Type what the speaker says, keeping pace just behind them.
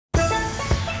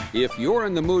If you're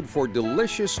in the mood for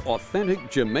delicious, authentic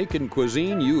Jamaican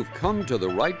cuisine, you've come to the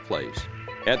right place.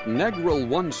 At Negril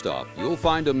One Stop, you'll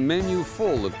find a menu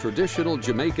full of traditional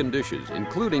Jamaican dishes,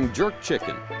 including jerk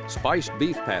chicken, spiced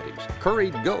beef patties,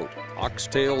 curried goat,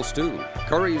 oxtail stew,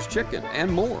 Curry's chicken, and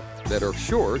more that are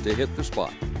sure to hit the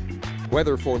spot.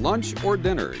 Whether for lunch or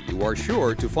dinner, you are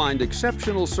sure to find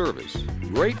exceptional service,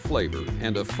 great flavor,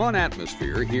 and a fun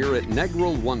atmosphere here at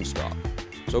Negril One Stop.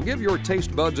 So give your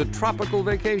taste buds a tropical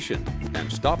vacation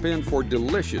and stop in for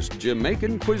delicious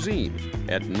Jamaican cuisine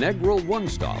at Negril One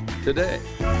Stop today.